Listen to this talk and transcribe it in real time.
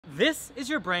This is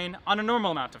your brain on a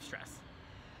normal amount of stress.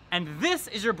 And this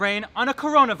is your brain on a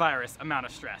coronavirus amount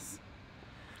of stress.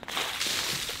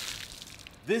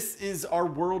 This is our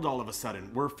world all of a sudden.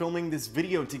 We're filming this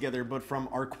video together, but from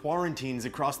our quarantines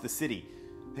across the city.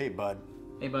 Hey, bud.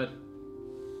 Hey, bud.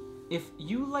 If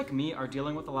you, like me, are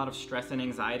dealing with a lot of stress and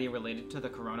anxiety related to the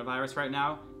coronavirus right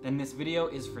now, then this video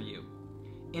is for you.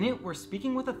 In it, we're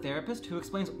speaking with a therapist who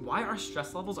explains why our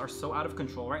stress levels are so out of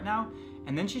control right now,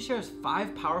 and then she shares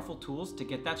 5 powerful tools to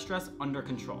get that stress under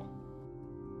control.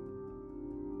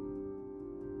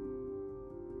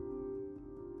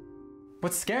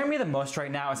 What's scaring me the most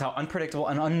right now is how unpredictable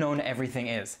and unknown everything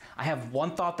is. I have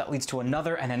one thought that leads to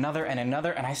another and another and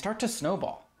another, and I start to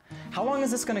snowball. How long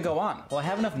is this gonna go on? Will I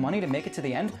have enough money to make it to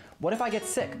the end? What if I get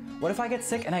sick? What if I get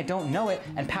sick and I don't know it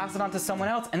and pass it on to someone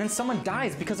else and then someone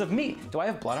dies because of me? Do I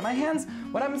have blood on my hands?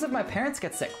 What happens if my parents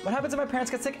get sick? What happens if my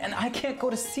parents get sick and I can't go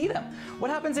to see them?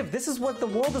 What happens if this is what the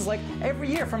world is like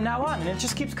every year from now on and it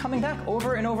just keeps coming back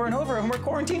over and over and over and we're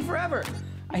quarantined forever?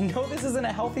 I know this isn't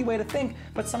a healthy way to think,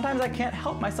 but sometimes I can't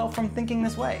help myself from thinking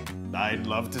this way. I'd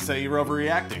love to say you're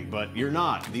overreacting, but you're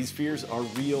not. These fears are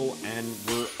real and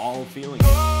we're all feeling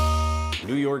it.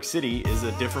 New York City is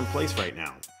a different place right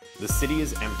now. The city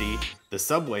is empty, the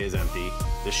subway is empty,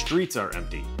 the streets are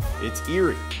empty. It's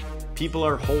eerie. People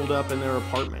are holed up in their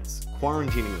apartments,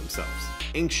 quarantining themselves,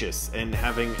 anxious and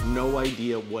having no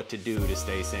idea what to do to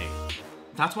stay sane.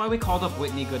 That's why we called up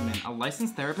Whitney Goodman, a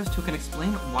licensed therapist who can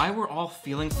explain why we're all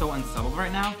feeling so unsettled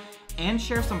right now and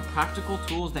share some practical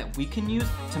tools that we can use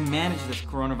to manage this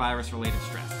coronavirus-related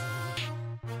stress.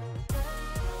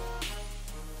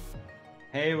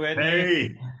 Hey, Whitney.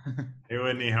 Hey. Hey,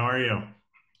 Whitney, how are you?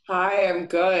 Hi, I'm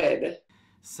good.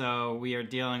 So we are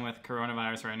dealing with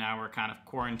coronavirus right now. We're kind of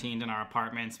quarantined in our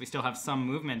apartments. We still have some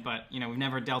movement, but we've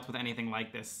never dealt with anything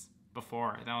like this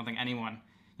before. I don't think anyone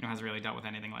has really dealt with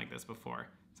anything like this before.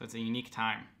 So it's a unique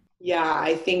time. Yeah,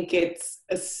 I think it's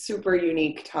a super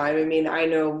unique time. I mean, I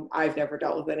know I've never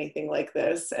dealt with anything like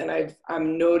this, and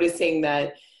I'm noticing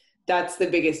that that's the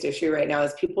biggest issue right now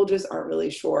is people just aren't really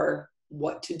sure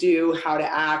what to do, how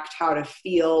to act, how to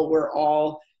feel. We're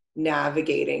all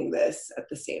navigating this at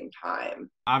the same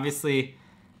time. Obviously,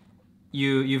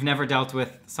 you've never dealt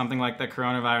with something like the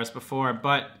coronavirus before,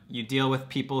 but you deal with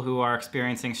people who are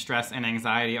experiencing stress and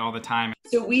anxiety all the time.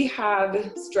 So we have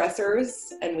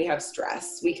stressors and we have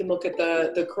stress. We can look at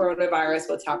the coronavirus,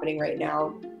 what's happening right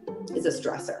now is a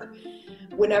stressor.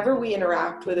 Whenever we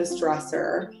interact with a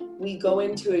stressor, we go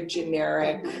into a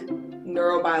generic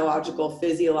neurobiological,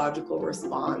 physiological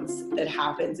response that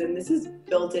happens, and this is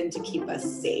built in to keep us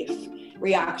safe.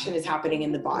 Reaction is happening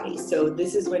in the body. So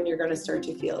this is when you're going to start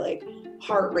to feel like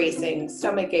heart racing,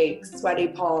 stomach aches, sweaty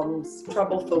palms,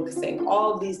 trouble focusing,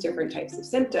 all of these different types of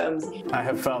symptoms. I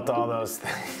have felt all those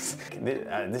things.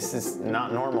 This is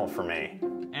not normal for me.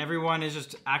 Everyone is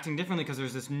just acting differently because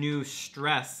there's this new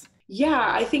stress. Yeah,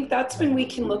 I think that's when we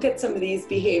can look at some of these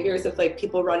behaviors of like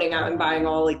people running out and buying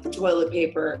all like the toilet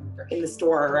paper in the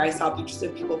store, or I saw pictures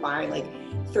of people buying like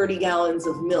 30 gallons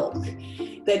of milk.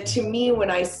 That to me, when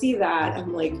I see that,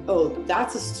 I'm like, oh,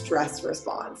 that's a stress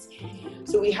response.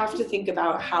 So we have to think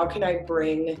about how can I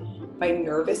bring my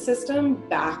nervous system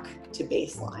back to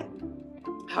baseline?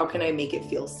 How can I make it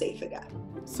feel safe again?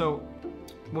 So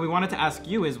what we wanted to ask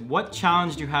you is what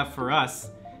challenge do you have for us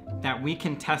that we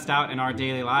can test out in our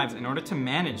daily lives in order to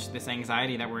manage this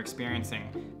anxiety that we're experiencing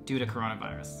due to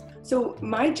coronavirus? So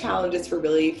my challenge is for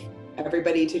really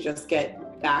everybody to just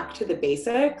get back to the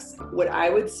basics. What I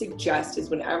would suggest is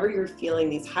whenever you're feeling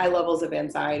these high levels of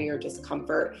anxiety or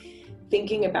discomfort,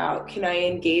 thinking about, can I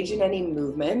engage in any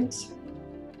movement?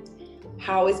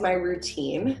 How is my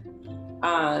routine?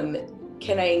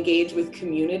 Can I engage with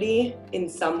community in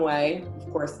some way? Of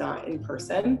course, not in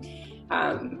person.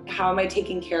 How am I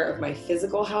taking care of my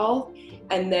physical health?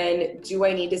 And then do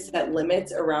I need to set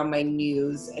limits around my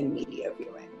news and media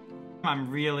viewing? I'm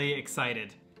really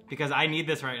excited because I need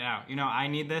this right now. I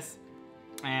need this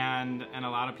and a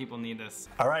lot of people need this.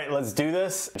 All right, let's do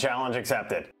this. Challenge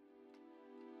accepted.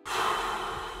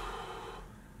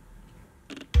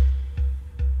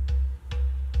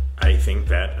 I think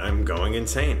that I'm going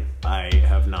insane. I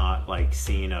have not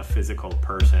seen a physical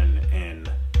person in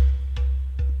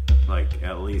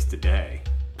at least a day.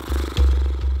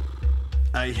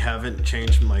 I haven't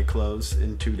changed my clothes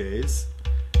in 2 days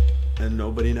and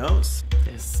nobody knows.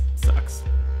 This sucks.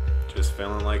 Just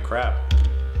feeling like crap.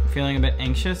 I'm feeling a bit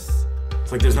anxious.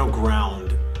 It's like there's no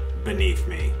ground beneath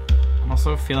me. I'm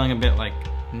also feeling a bit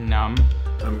numb.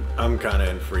 I'm kind of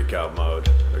in freak out mode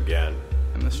again.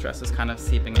 And the stress is kind of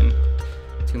seeping in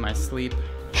to my sleep.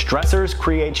 Stressors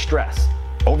create stress.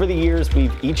 Over the years,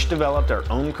 we've each developed our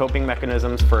own coping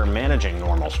mechanisms for managing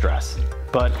normal stress.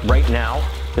 But right now,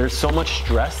 there's so much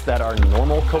stress that our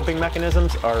normal coping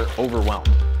mechanisms are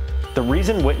overwhelmed. The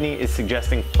reason Whitney is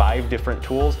suggesting 5 different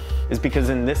tools is because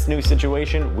in this new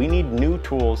situation, we need new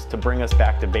tools to bring us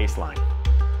back to baseline.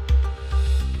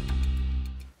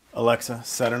 Alexa,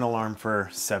 set an alarm for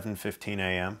 7:15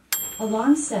 a.m.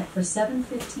 Alarm set for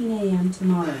 7:15 a.m.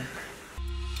 tomorrow.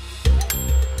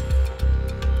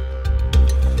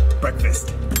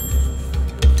 Breakfast.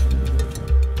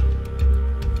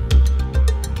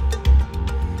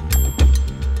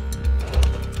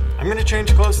 I'm gonna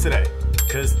change clothes today,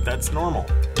 because that's normal.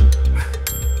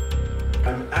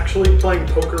 I'm actually playing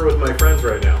poker with my friends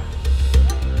right now.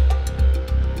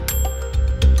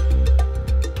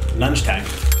 Lunchtime.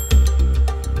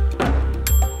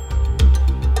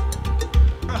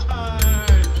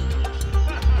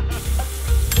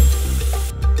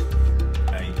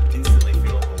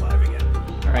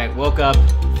 Woke up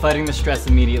fighting the stress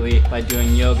immediately by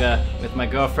doing yoga with my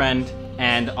girlfriend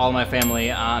and all my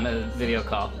family on a video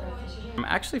call. I'm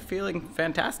actually feeling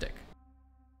fantastic.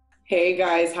 Hey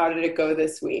guys, how did it go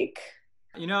this week?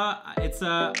 You know,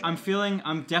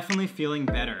 I'm definitely feeling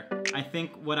better. I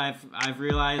think what I've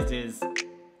realized is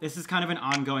this is kind of an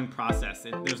ongoing process.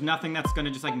 There's nothing that's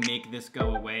gonna just like make this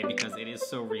go away because it is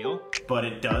so real. But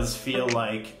it does feel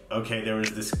like, okay, there was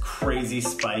this crazy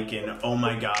spike in, oh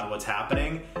my God, what's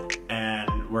happening?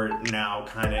 And we're now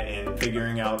kind of in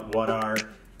figuring out what are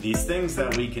these things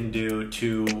that we can do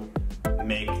to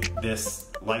make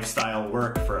this lifestyle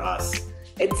work for us.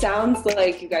 It sounds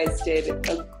like you guys did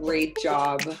a great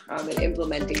job in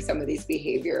implementing some of these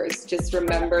behaviors. Just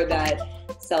remember that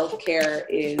self-care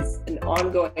is an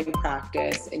ongoing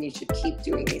practice and you should keep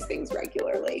doing these things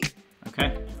regularly.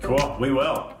 Okay. Cool, we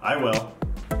will, I will.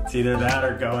 It's either that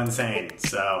or go insane,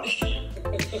 so.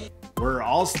 We're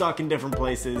all stuck in different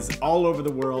places all over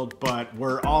the world, but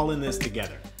we're all in this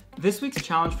together. This week's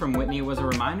challenge from Whitney was a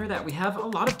reminder that we have a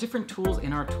lot of different tools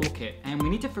in our toolkit, and we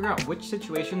need to figure out which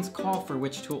situations call for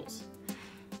which tools.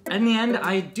 In the end,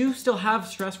 I do still have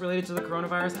stress related to the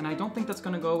coronavirus, and I don't think that's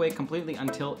gonna go away completely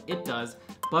until it does,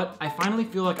 but I finally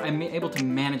feel like I'm able to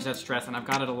manage that stress and I've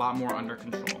got it a lot more under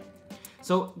control.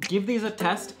 So give these a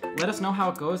test, let us know how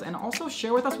it goes, and also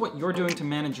share with us what you're doing to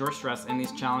manage your stress in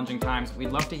these challenging times. We'd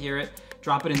love to hear it.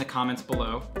 Drop it in the comments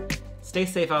below. Stay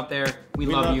safe out there. We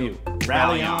love you.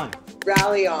 Rally on.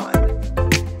 Rally on.